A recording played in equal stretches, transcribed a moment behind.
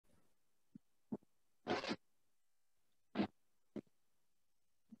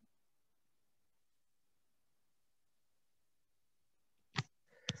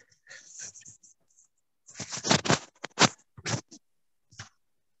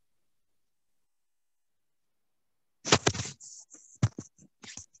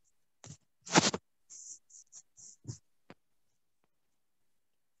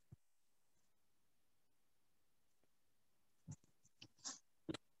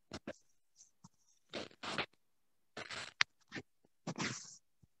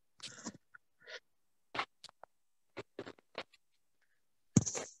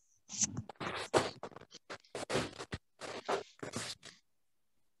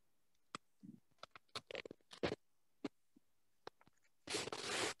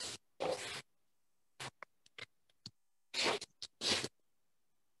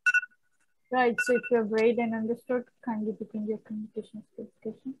Right, so if you have read and understood, kindly begin your communication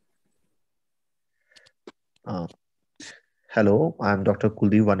specification. Uh, Hello, I'm Dr.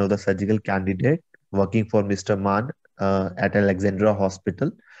 Kuldeep, one of the surgical candidate working for Mr. Mann at Alexandra Hospital.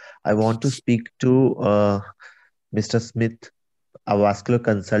 I want to speak to Mr. Smith, a vascular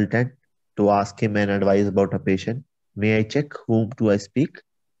consultant, to ask him an advice about a patient. May I check whom do I speak?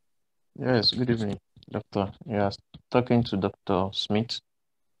 Yes, good evening, Doctor. Yes, talking to Dr. Smith.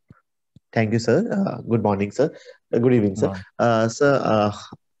 Thank you, sir. Good morning, sir. Good evening, sir. No. Sir,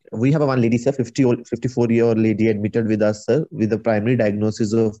 we have a one lady, sir, 54-year-old lady admitted with us, sir, with the primary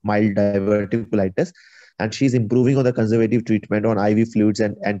diagnosis of mild diverticulitis. And she's improving on the conservative treatment on IV fluids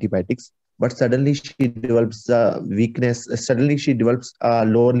and antibiotics. But suddenly she develops weakness. Suddenly she develops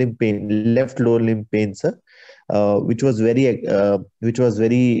lower limb pain, left lower limb pain, sir, which was very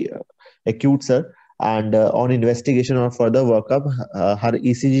acute, sir. And on investigation or further workup, her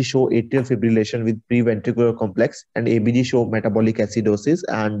ECG show atrial fibrillation with preventricular complex, and ABG show metabolic acidosis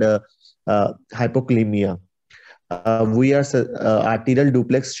and hypokalemia. Arterial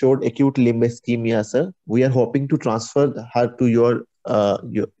duplex showed acute limb ischemia, sir. We are hoping to transfer her to your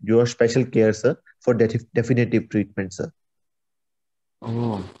special care, sir, for definitive treatment, sir.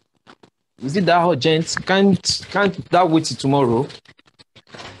 Oh, is it that urgent? Can't that wait till tomorrow?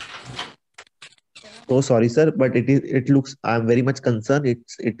 So sorry, sir, but it looks I'm very much concerned. It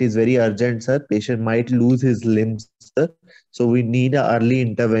is very urgent, sir. Patient might lose his limbs, sir. So we need a early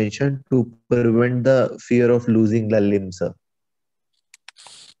intervention to prevent the fear of losing the limb, sir.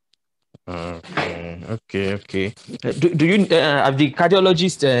 Okay. Do you have the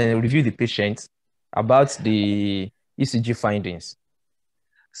cardiologist review the patient about the ECG findings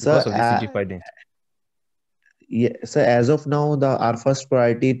Sir, because of the ECG findings? yeah, sir, as of now, the our first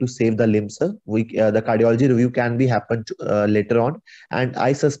priority to save the limb, sir. The cardiology review can be happen later on, and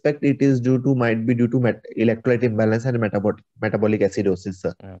I suspect it is might be due to electrolyte imbalance and metabolic acidosis,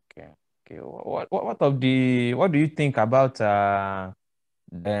 sir. Okay. What do you think about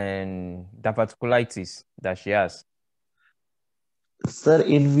diverticulitis that she has? Sir,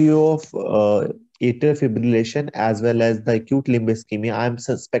 in view of atrial fibrillation as well as the acute limb ischemia, I am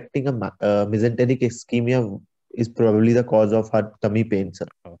suspecting a mesenteric ischemia is probably the cause of her tummy pain, sir.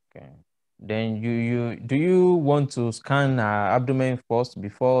 Okay. Then you want to scan her abdomen first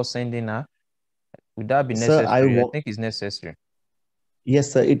before sending her? Would that be Sir, necessary? I think it's necessary.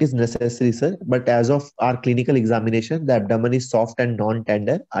 yes, sir, it is necessary, sir. But as of our clinical examination, the abdomen is soft and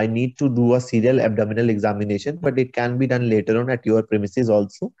non-tender. I need to do a serial abdominal examination, but it can be done later on at your premises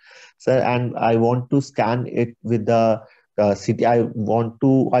also, sir. And I want to scan it with the CT. I want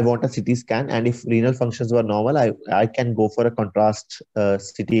a CT scan, and if renal functions were normal, I can go for a contrast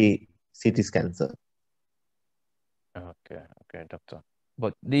CT scan, sir. Okay, doctor.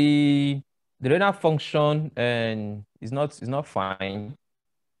 But the renal function is not fine.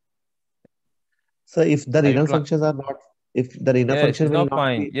 So if the Are you renal plan? functions are not, if the renal Yes, function it's will not not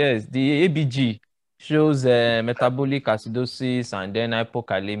fine. be. Yes, the ABG shows metabolic acidosis and then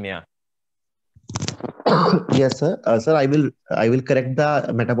hypokalemia. Yes, sir. Sir, I will correct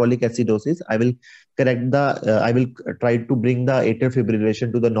the metabolic acidosis. I will try to bring the atrial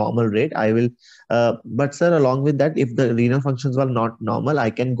fibrillation to the normal rate. But sir, along with that, if the renal functions were not normal, I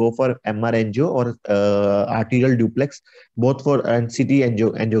can go for MR angio or arterial duplex, both for and CT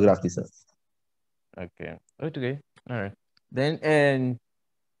angiography, sir. Okay. All right. Then and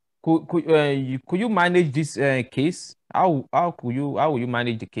could you manage this case? How will you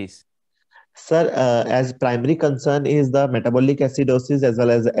manage the case? Sir, as primary concern is the metabolic acidosis as well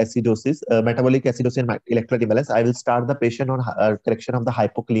as acidosis, metabolic acidosis and electrolyte imbalance. I will start the patient on correction of the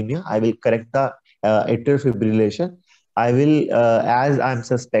hypokalemia. I will correct the atrial fibrillation. I will, as I'm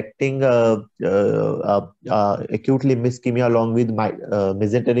suspecting acute limb ischemia along with my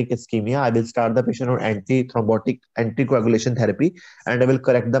mesenteric ischemia, I will start the patient on antithrombotic anticoagulation therapy, and I will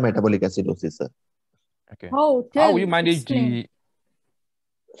correct the metabolic acidosis, sir. Okay. Oh, How will you manage explain.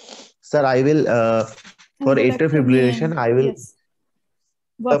 Sir, I will for atrial Embolectomy fibrillation, and I will. yes,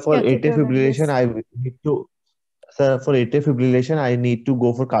 what For atrial catheter and fibrillation, yes. I need to. Sir, for atrial fibrillation, I need to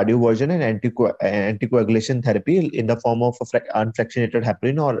go for cardioversion and anticoagulation therapy in the form of a unfractionated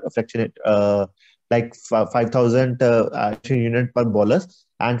heparin or a fractionate like 5,000 unit per bolus.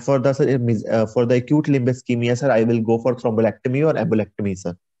 And for the for the acute limb ischemia, sir, I will go for thrombolectomy or embolectomy,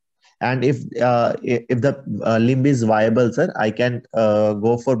 sir. And if the limb is viable, sir, I can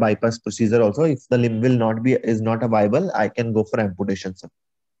go for bypass procedure also. If the limb will not be is not a viable, I can go for amputation, sir.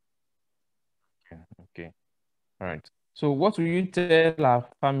 Okay. All right. So what will you tell our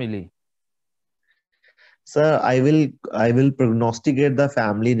family? Sir, I will prognosticate the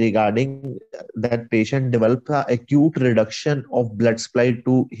family regarding that patient develop a acute reduction of blood supply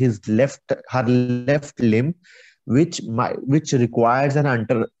to her left limb, which requires an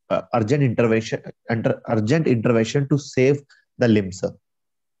urgent intervention to save the limb, sir.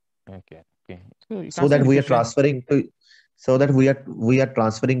 Okay. So you So can that send the we are patient.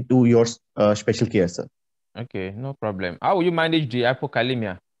 transferring to to your special care, sir. Okay, no problem. How will you manage the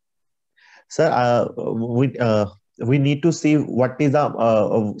hypokalemia? Sir, we need to see what is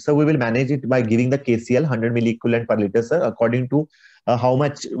the so we will manage it by giving the KCL 100 milliequivalent per liter, sir, according to how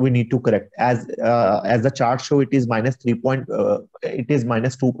much we need to correct. As the chart show, it is minus 3 point it is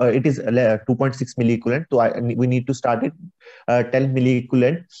minus 2 it is 2.6 milliequivalent. So we need to start it 10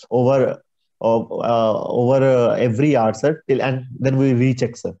 milliequivalent over every hour, sir, till, and then we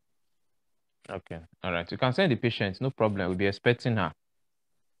recheck, sir. Okay, all right. You can send the patient, no problem. We'll be expecting her.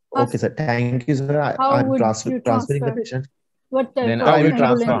 Okay, sir. Thank you, sir. I'm transferring the patient. What type Then of I will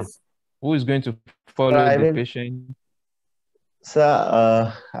ambulance? transfer. Who is going to follow the patient?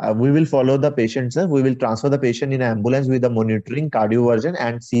 Sir, we will follow the patient, sir. We will transfer the patient in ambulance with the monitoring, cardioversion,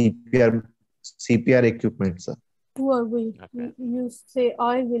 and CPR equipment, sir. Who are we? Okay. You say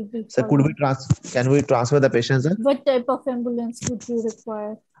I will be. Sir, can we transfer the patient, sir? What type of ambulance would you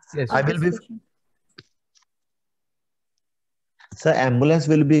require? Yes, I will be. Sir, ambulance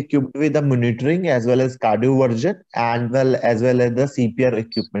will be equipped with the monitoring as well as cardioversion and as well as the CPR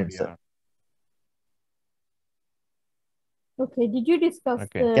equipment, sir. Okay, did you discuss?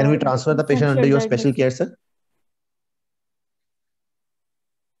 Okay. Can we transfer the patient under your special care, sir?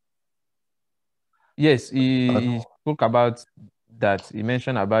 Yes, he spoke about that. He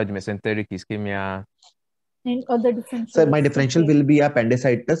mentioned about the mesenteric ischemia. And other differentials. Sir, my differential will be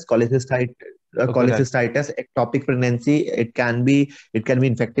appendicitis, cholecystitis, ectopic pregnancy. It can be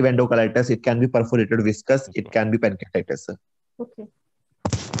infective endocolitis. It can be perforated viscous. It can be pancreatitis, sir. Okay.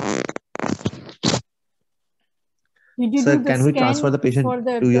 Did you sir, do the can we transfer the patient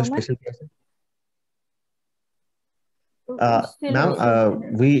to your special care, sir?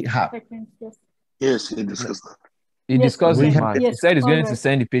 Ma'am, we have. Yes, he discussed that. He discussed it, man. He said he's going to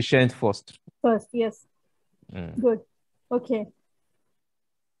send the patient first. First, yes. Good. Okay.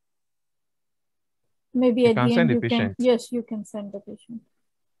 Maybe at the end you can. Yes, you can send the patient.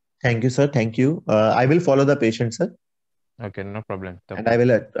 Thank you, sir. Thank you. I will follow the patient, sir. Okay, no problem. And I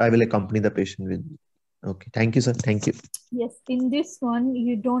will accompany the patient with. Okay. Thank you, sir. Thank you. Yes, in this one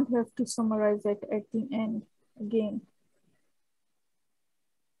you don't have to summarize it at the end again.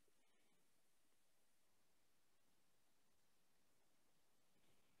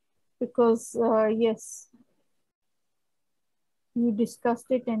 Because yes, you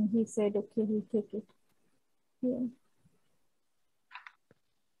discussed it and he said, okay, he'll take it. Yeah.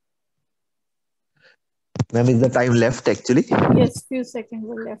 Ma'am, is the time left actually? Yes, few seconds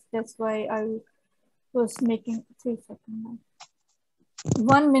were left. That's why I was making 3 seconds now.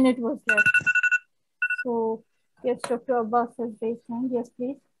 1 minute was left. So yes, Dr. Abbas has raised hand. Yes,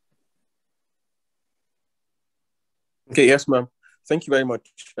 please. Okay, yes, ma'am. Thank you very much.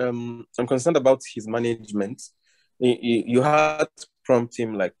 I'm concerned about his management. You had to prompt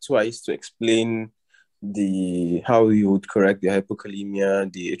him like twice to explain how you would correct the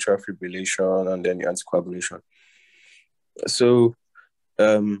hypokalemia, the atrial fibrillation, and then the anticoagulation. So,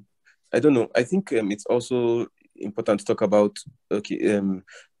 I don't know. I think it's also important to talk about. Okay,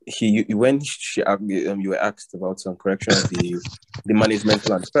 you were asked about some correction of the management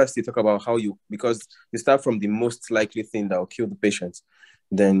plan. First, you talk about because you start from the most likely thing that will kill the patient,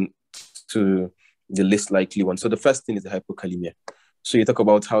 then to the least likely one. So the first thing is the hypokalemia. So you talk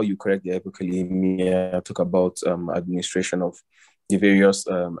about how you correct the hypokalemia, talk about administration of the various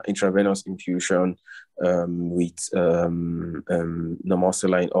intravenous infusion with normal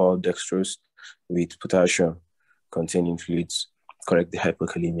saline or dextrose with potassium containing fluids, correct the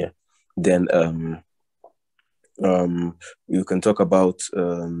hypokalemia. Then you can talk about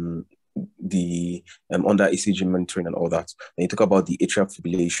the under ECG monitoring and all that. And you talk about the atrial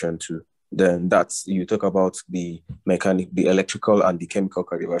fibrillation too. Then you talk about the electrical and the chemical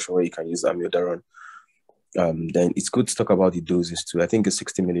cardiovascular where you can use amiodarone. Then it's good to talk about the doses too. I think it's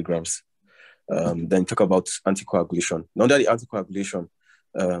 60 milligrams. Then talk about anticoagulation. Under the anticoagulation,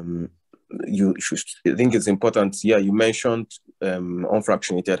 I think it's important. Yeah, you mentioned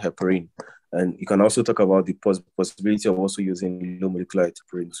unfractionated heparin, and you can also talk about the possibility of also using low molecular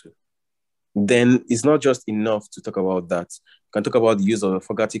heparin too. Then it's not just enough to talk about that. You can talk about the use of a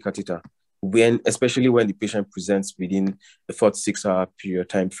Fogarty catheter, especially when the patient presents within a 4 to 6 hour period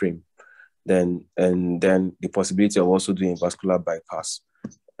time frame. Then the possibility of also doing vascular bypass.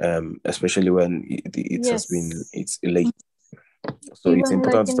 especially when it has been late. So even it's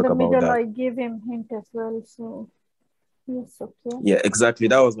important to talk about that. I gave him hint as well. So yes, okay. Yeah, exactly.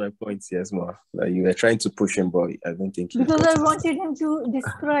 That was my point. Yes, Ma. Like you were trying to push him, but I don't think because I wanted him to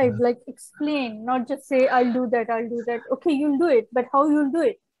describe, like explain, not just say I'll do that. Okay, you'll do it, but how you'll do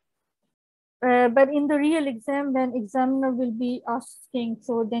it? But in the real exam, when examiner will be asking,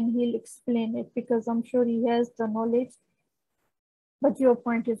 so then he'll explain it because I'm sure he has the knowledge. But your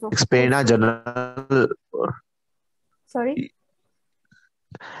point is okay. Explain a general. Sorry?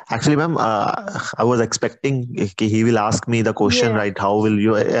 Actually, ma'am, I was expecting he will ask me the question, right? How will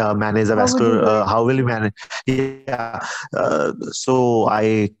you manage a vascular? How will you manage? Yeah. So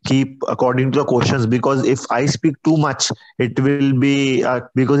I keep according to the questions, because if I speak too much, it will be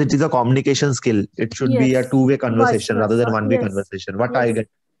because it is a communication skill. It should be a two-way conversation rather than one-way conversation. What I get.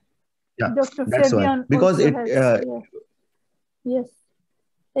 Yeah, Dr. that's Fabian why. Because it. Yes,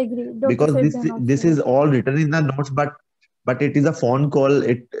 agree. Dr. Because Fabian this is all written in the notes, but it is a phone call.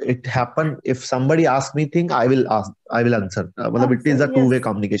 It happened. If somebody asks me thing, I will answer. It is a two-way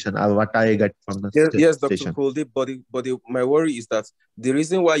communication. What I get from the yes, station. Dr. Kuldeep, but my worry is that the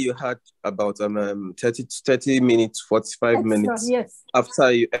reason why you had about 30 minutes, 45 extra, minutes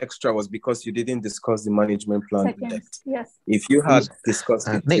after you extra was because you didn't discuss the management plan with them. Yes. If you had discussed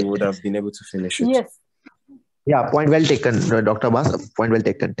it, you would have been able to finish it. Yes. Yeah, point well taken, Dr. Abbas. Point well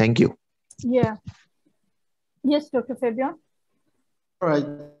taken. Thank you. Yeah. Yes, Dr. Fabian. All right,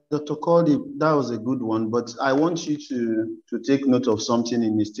 Dr. Kuldeep, that was a good one, but I want you to take note of something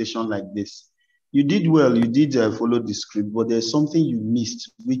in a station like this. You did well, you did follow the script, but there's something you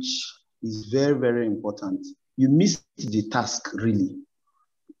missed, which is very, very important. You missed the task, really.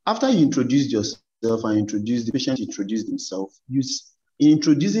 After you introduced yourself and introduced the patient, introduced himself, in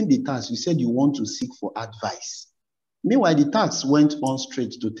introducing the task, you said you want to seek for advice. Meanwhile, the task went on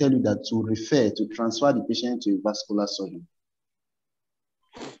straight to tell you that to transfer the patient to a vascular surgeon.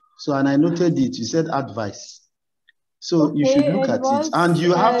 So, and I noted it, you said advice. So you should look at it. And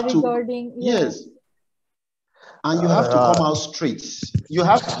you have to, yes. And you have to come out straight. You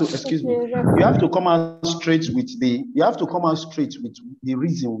have to, excuse me, you have to come out straight with the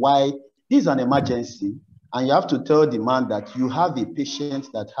reason why this is an emergency. And you have to tell the man that you have a patient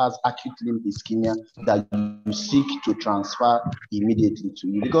that has acute limb ischemia that you seek to transfer immediately to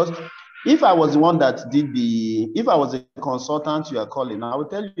you. Because if I was the one that if I was a consultant you are calling, I will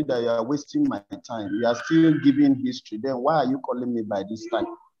tell you that you are wasting my time. You are still giving history. Then why are you calling me by this time?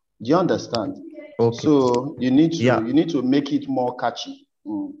 Do you understand? Okay. So you need to make it more catchy.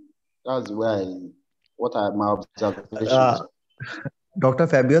 That's why my observation. Dr.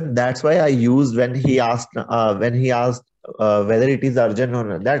 Fabian, that's why I used when he asked whether it is urgent or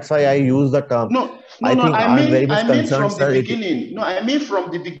not. That's why I use the term. I mean from the beginning. I mean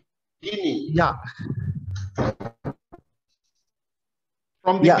from the beginning. Yeah.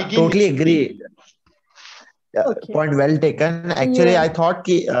 From the beginning. Totally agree. Yeah, okay. Point well taken. Actually, I thought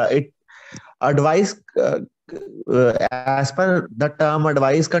advice, as per the term,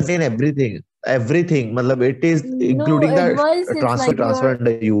 advice contain everything. Everything. It is including the transfer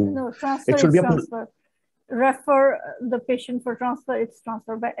and you. No, transfer is transfer. Refer the patient for transfer, it's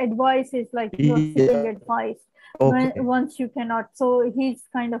transfer. But advice is like you're seeking advice once you cannot. So he's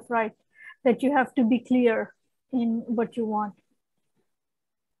kind of right that you have to be clear in what you want.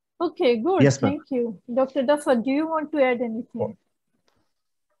 Okay, good. Yes, thank you. Dr. Duffer, do you want to add anything?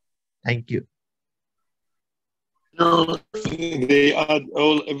 Thank you. No, they add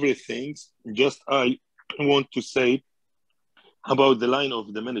everything. Just I want to say about the line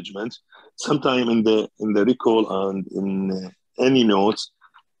of the management. Sometime in the recall and in any notes,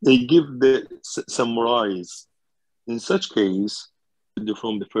 they give the summarize. In such case,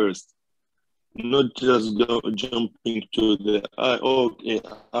 from the first, not just jumping to the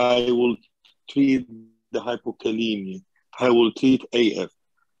I will treat the hypokalemia. I will treat AF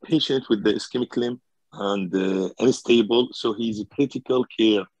patient with the ischemic limb and unstable, so he's critical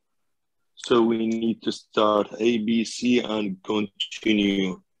care. So we need to start A, B, C and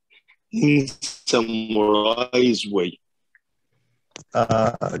continue in summarized way.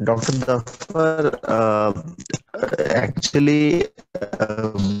 Dr. Duffer, actually,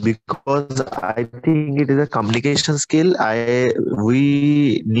 because I think it is a communication skill,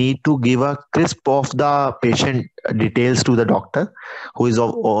 we need to give a crisp of the patient details to the doctor who is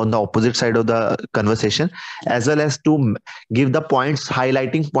on the opposite side of the conversation, as well as to give the points,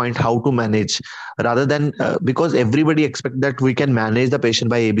 highlighting point how to manage, rather than because everybody expects that we can manage the patient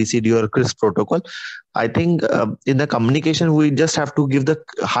by ABCD or crisp protocol. I think in the communication, we just have to give the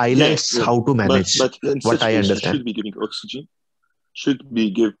highlights how to manage. But what I understand. Should be giving oxygen. should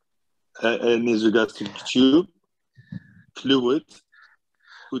be give a nasogastric tube, fluid,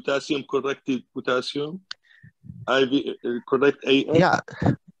 potassium, corrected potassium, IV, correct AF. Yeah.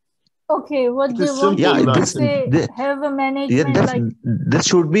 Okay, what they want to say, have a management this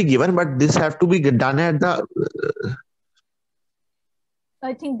should be given, but this have to be done at the.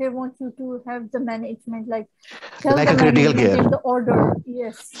 I think they want you to have the management, like tell like the a critical care in the order.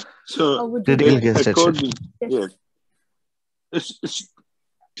 Yes. So critical care section. Yes.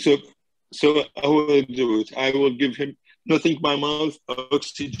 So I will do it. I will give him nothing by mouth,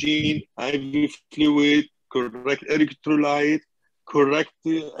 oxygen, IV fluid, correct electrolyte, correct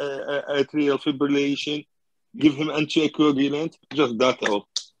atrial fibrillation, give him anticoagulant, just that all.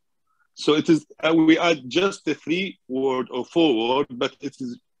 So it is, we add just a 3-word or 4-word, but it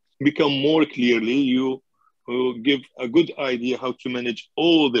is become more clearly. You will give a good idea how to manage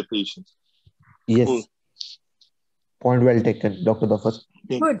all the patients. Yes. All. Point well taken, Dr. Dafar.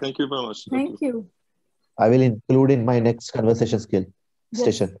 Thank you very much. Thank you. I will include in my next conversation skill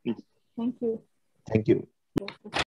session. Thank you. Thank you.